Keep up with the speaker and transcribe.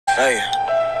Hey.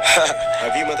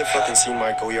 Have you motherfucking seen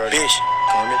my Goyard bitch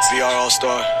garments? VR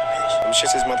All-Star. Them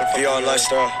shits is motherfucking VR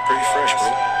Lifestyle. Pretty fresh,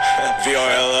 bro. VR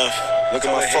LF. Look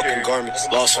at my fucking garments.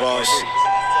 Lost Files.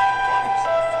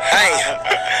 Hey,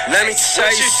 let me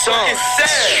tell you something.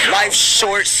 Life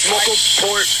short, smoke a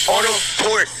port on a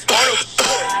port.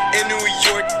 In New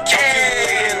York,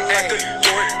 calculating like a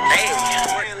dork. Hey,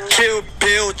 Kill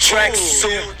Bill, track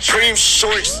suit, dream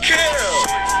shorts.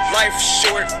 Life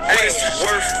short, ayy,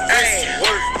 worth, ayy,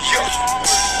 worth.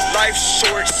 Life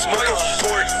short, smoke a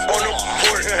port on a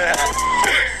port.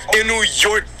 In New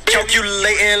York,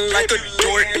 calculating like a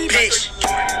dork, bitch.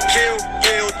 Kill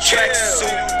Bill, track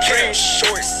suit, dream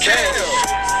shorts.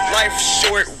 Life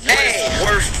short,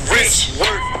 worth, rich,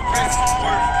 worth.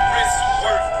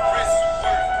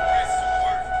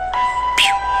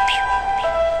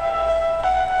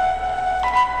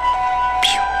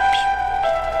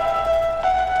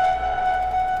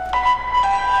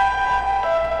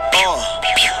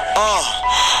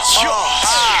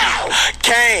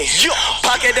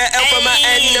 Pocket that L for my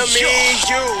enemy,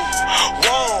 you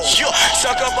won't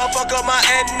suck up or fuck up my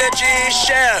energy,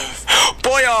 chef.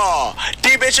 Boy,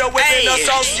 D bitch, you're within the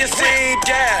sauce, you see,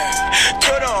 death.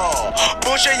 Good all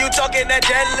bullshit, you talking that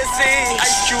jealousy.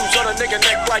 Ice cubes on a nigga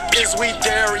neck like, is we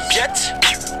there yet?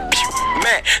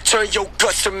 Man, turn your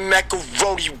guts to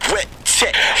macaroni wet.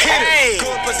 Hey,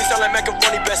 good pussy sound like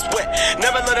macaroni best wet.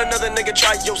 Never let another nigga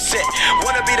try your set.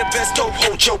 Wanna be the best, don't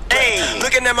hold your breath.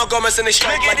 Looking at my garments and they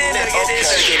strike like that.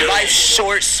 Okay. Life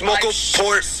short, smoke a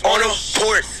port on a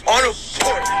port, on a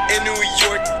port. In New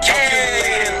York,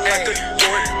 calculating like a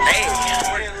dork.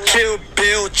 Kill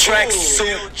Bill, track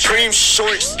suit, dream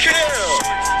shorts.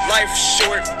 Life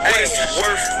short, worth,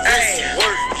 worth.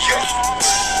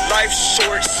 Life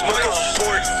short, smoke a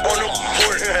port on a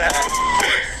port.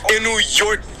 In New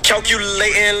York,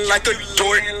 calculating like a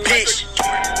dork, bitch.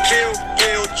 Kill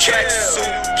Bill, track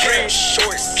suit, dream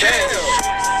shorts.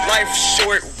 Life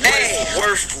short,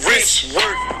 worth, rich,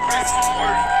 worth.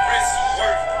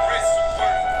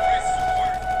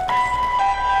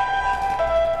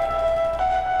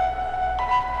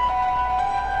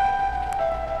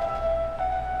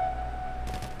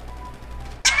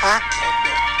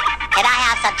 Can I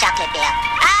have some chocolate milk?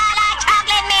 I like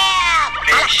chocolate milk!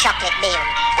 I like chocolate milk.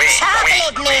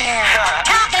 Chocolate milk!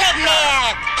 Chocolate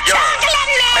milk!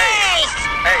 Chocolate milk!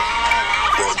 Hey,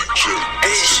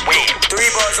 3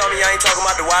 bars on me, I ain't talking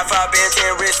about the Wi-Fi, Ben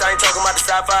 10 wrist, I ain't talking about the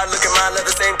sci-fi. Look at my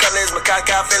leather, same color as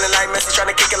Macaca, feeling like Messi, trying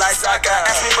to kick it like soccer.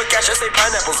 Ask me for cash, I say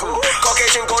pineapple, cool.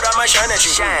 Caucasian gold, I might shine at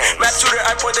you. Math tutor,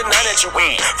 I point the 9 at you.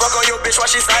 Fuck on your bitch while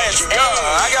she sigh at you.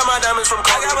 I got my diamonds from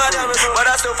Kobe, but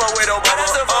I still fuck with Obama.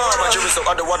 My jewelry so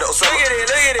underwater, Osama. Look at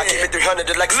it, I keep it 300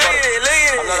 just like a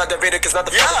stunner. I'm not like the Vader, cause not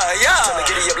the fucker. Tryna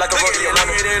get it up like a rodeo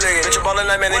runner. Bitch, you ballin'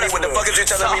 like Manny, what the fuck is you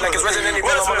telling me? Like it's Resident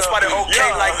Evil, I'm on the spot, okay.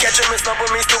 Like catch him and stop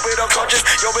with me, stupid unconscious.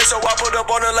 Yo, bitch, so I put up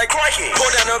on her like crikey.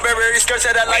 Pull down her Burberry skirt,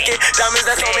 said I like it. Diamonds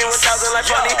that's on me 1,000 like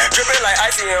funny. Dripping like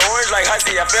icy and orange like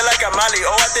icy. I feel like I'm Molly.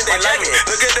 Oh, I think they like me.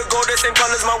 Look at the gold, the same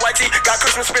color as my white tee. Got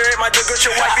Christmas spirit, my good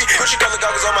your wifey. Gucci color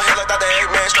goggles on my head like that the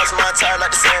Eggman. Straps my tie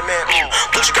like the Sandman.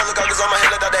 Gucci color goggles on my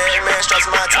head like that the Eggman. Straps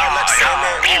my tie like the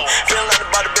Sandman. Feeling like the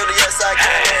bodybuilder, yes I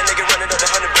can. Nigga running up the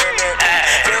 100 grand man.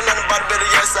 Feeling like the bodybuilder,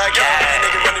 yes I can.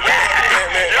 Nigga running up the 100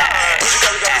 grand man. Gucci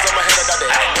color goggles on my head like that the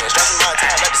Eggman. Straps my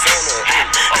tie like the Sandman.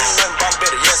 Feeling like the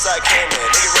bodybuilder, yes I can, man.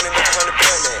 Nigga running up the 100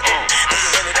 grand man. Nigga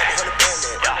running up the 100 grand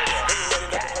man.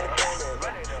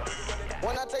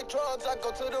 When I take drugs, I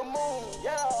go to the moon.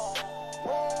 Yeah.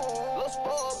 Little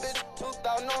spoiled bitch,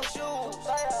 2,000 on shoes.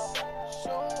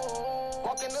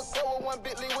 Walk in the club with 1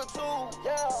 Bentley with 2.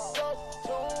 Yeah.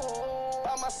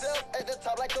 By myself at the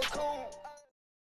top like a coon.